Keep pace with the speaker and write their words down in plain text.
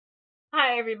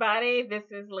Hi, everybody. This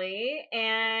is Lee,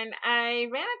 and I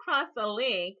ran across a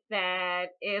link that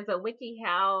is a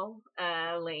Wikihow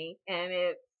link, and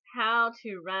it's how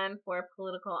to run for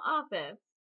political office,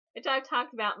 which I've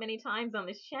talked about many times on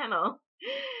this channel.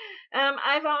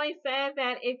 I've always said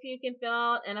that if you can fill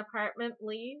out an apartment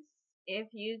lease, if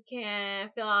you can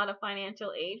fill out a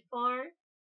financial aid form,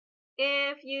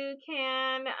 if you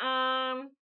can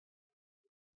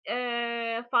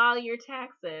file your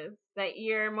taxes, that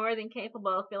you're more than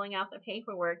capable of filling out the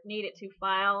paperwork needed to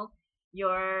file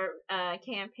your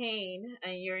campaign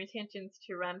and your intentions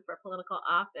to run for political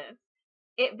office.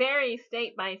 It varies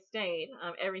state by state.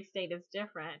 Every state is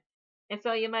different. And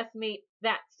so you must meet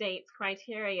that state's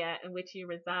criteria in which you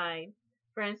reside.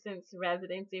 For instance,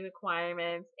 residency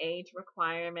requirements, age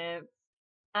requirements,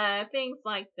 things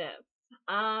like this.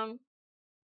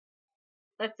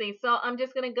 Let's see. So I'm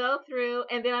just going to go through,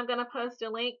 and then I'm going to post a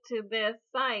link to this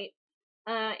site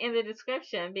in the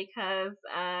description because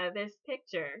there's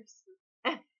pictures.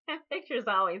 Pictures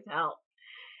always help.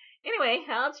 Anyway,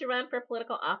 how to run for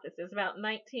political office. There's about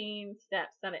 19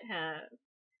 steps that it has.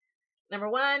 Number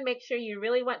 1, make sure you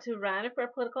really want to run for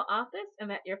a political office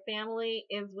and that your family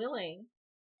is willing.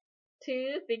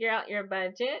 2, figure out your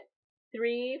budget.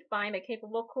 3, find a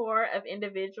capable core of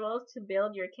individuals to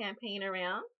build your campaign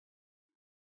around.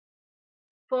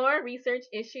 4, research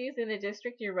issues in the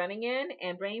district you're running in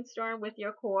and brainstorm with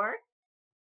your core.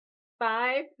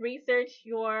 5, research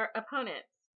your opponents.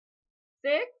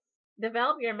 6,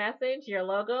 develop your message, your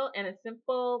logo, and a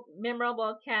simple,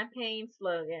 memorable campaign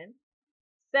slogan.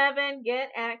 7, get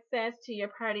access to your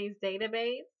party's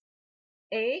database.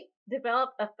 8,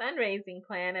 develop a fundraising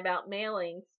plan about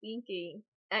mailing, speaking,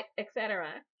 etc.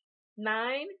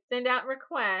 9, send out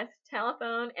requests,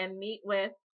 telephone, and meet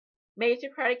with major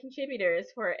party contributors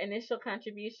for initial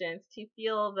contributions to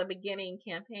fuel the beginning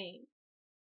campaign.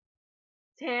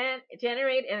 10,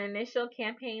 generate an initial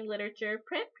campaign literature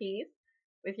print piece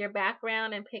with your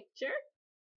background and picture.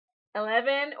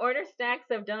 11, order stacks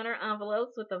of donor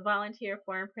envelopes with a volunteer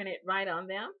form printed right on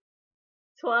them.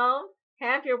 12,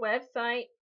 have your website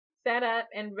set up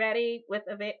and ready with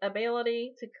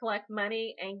ability to collect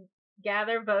money and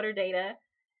gather voter data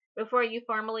before you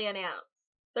formally announce.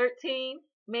 13,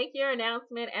 make your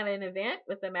announcement at an event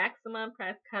with the maximum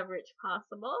press coverage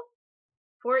possible.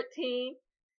 14,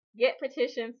 get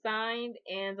petitions signed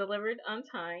and delivered on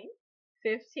time.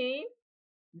 15,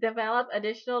 develop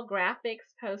additional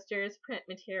graphics, posters, print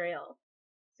material.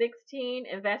 16,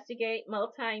 investigate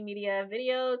multimedia,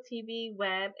 video, TV,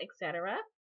 web, etc.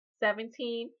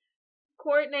 17,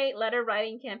 coordinate letter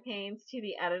writing campaigns to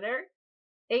the editor.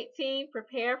 18,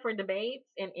 prepare for debates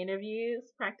and interviews,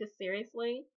 practice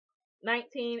seriously.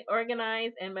 19,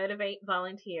 organize and motivate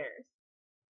volunteers.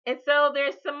 And so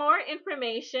there's some more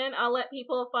information. I'll let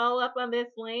people follow up on this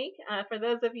link. For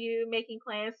those of you making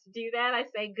plans to do that, I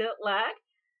say good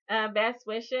luck. Best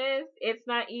wishes. It's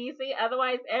not easy.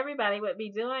 Otherwise, everybody would be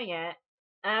doing it.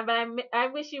 But I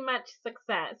wish you much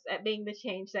success at being the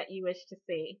change that you wish to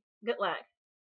see. Good luck.